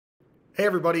Hey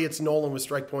everybody, it's Nolan with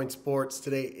Strike Point Sports.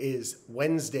 Today is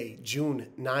Wednesday, June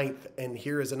 9th, and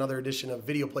here is another edition of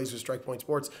Video Plays with Strike Point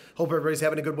Sports. Hope everybody's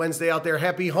having a good Wednesday out there.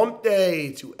 Happy Hump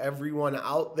Day to everyone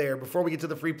out there. Before we get to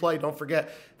the free play, don't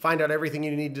forget, find out everything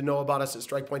you need to know about us at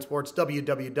Strike Point Sports,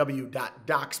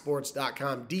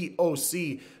 www.docsports.com,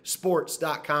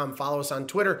 docsports.com. Follow us on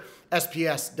Twitter,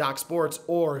 SPS Doc Sports,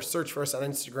 or search for us on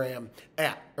Instagram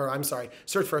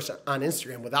search for us on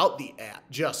Instagram without the at,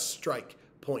 just Strike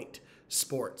Point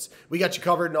Sports. We got you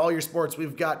covered in all your sports.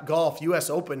 We've got golf. U.S.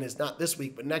 Open is not this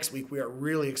week, but next week we are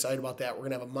really excited about that. We're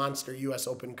going to have a monster U.S.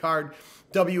 Open card.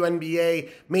 WNBA,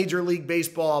 Major League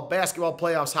Baseball, basketball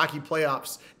playoffs, hockey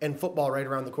playoffs, and football right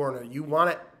around the corner. You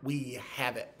want it? We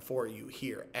have it for you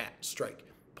here at Strike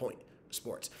Point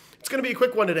Sports. It's going to be a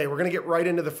quick one today. We're going to get right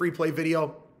into the free play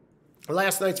video.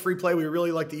 Last night's free play, we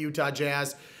really liked the Utah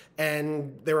Jazz,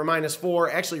 and they were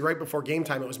 -4. Actually, right before game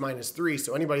time, it was -3.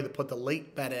 So anybody that put the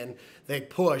late bet in, they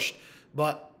pushed.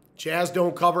 But Jazz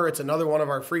don't cover. It's another one of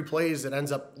our free plays that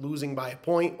ends up losing by a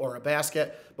point or a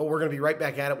basket. But we're going to be right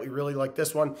back at it. We really like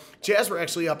this one. Jazz were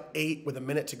actually up 8 with a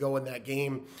minute to go in that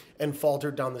game and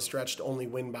faltered down the stretch to only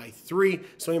win by 3.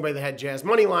 So anybody that had Jazz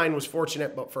money line was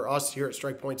fortunate. But for us here at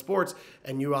Strike Point Sports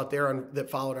and you out there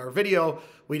that followed our video,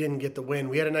 we didn't get the win.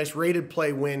 We had a nice rated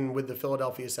play win with the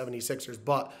Philadelphia 76ers,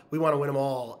 but we want to win them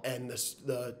all, and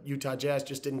the Utah Jazz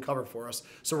just didn't cover for us.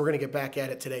 So we're going to get back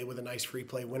at it today with a nice free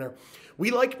play winner.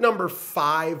 We like number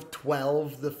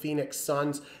 5-12, the Phoenix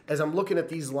Suns. As I'm looking at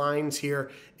these lines here,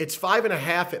 it's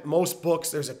 5.5 at most books.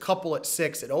 There's a couple at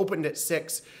 6. It opened at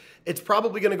 6. It's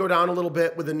probably going to go down a little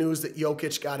bit with the news that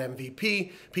Jokic got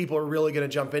MVP. People are really going to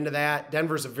jump into that.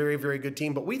 Denver's a very, very good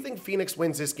team, but we think Phoenix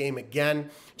wins this game again,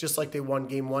 just like they won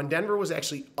game 1. Denver was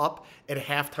actually up at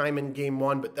halftime in game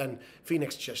 1, but then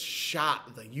Phoenix just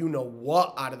shot the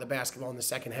you-know-what out of the basketball in the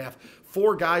second half.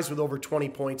 4 guys with over 20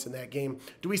 points in that game.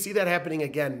 Do we see that happening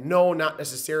again? No, not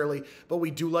necessarily, but we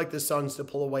do like the Suns to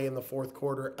pull away in the fourth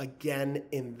quarter again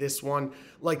in this one,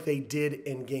 like they did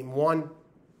in game 1.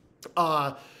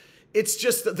 It's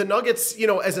just the Nuggets,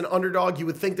 as an underdog, you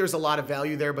would think there's a lot of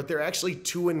value there, but they're actually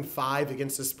 2-5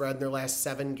 against the spread in their last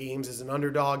 7 games as an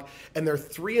underdog, and they're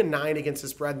 3-9 against the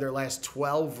spread in their last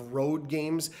 12 road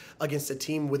games against a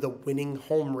team with a winning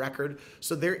home record.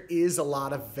 So there is a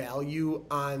lot of value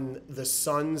on the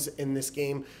Suns in this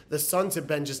game. The Suns have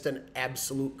been just an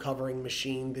absolute covering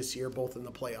machine this year, both in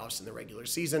the playoffs and the regular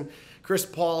season. Chris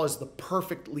Paul is the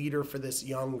perfect leader for this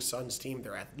young Suns team.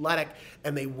 They're athletic,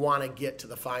 and they want to get to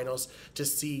the finals to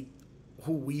see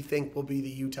who we think will be the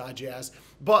Utah Jazz.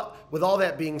 But with all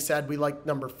that being said, we like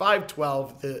number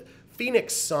 5-12, the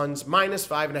Phoenix Suns,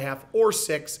 -5.5 or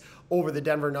 6 over the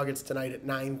Denver Nuggets tonight at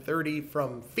 9:30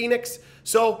 from Phoenix.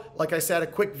 So, like I said, a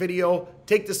quick video.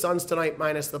 Take the Suns tonight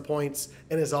minus the points.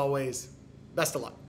 And as always, best of luck.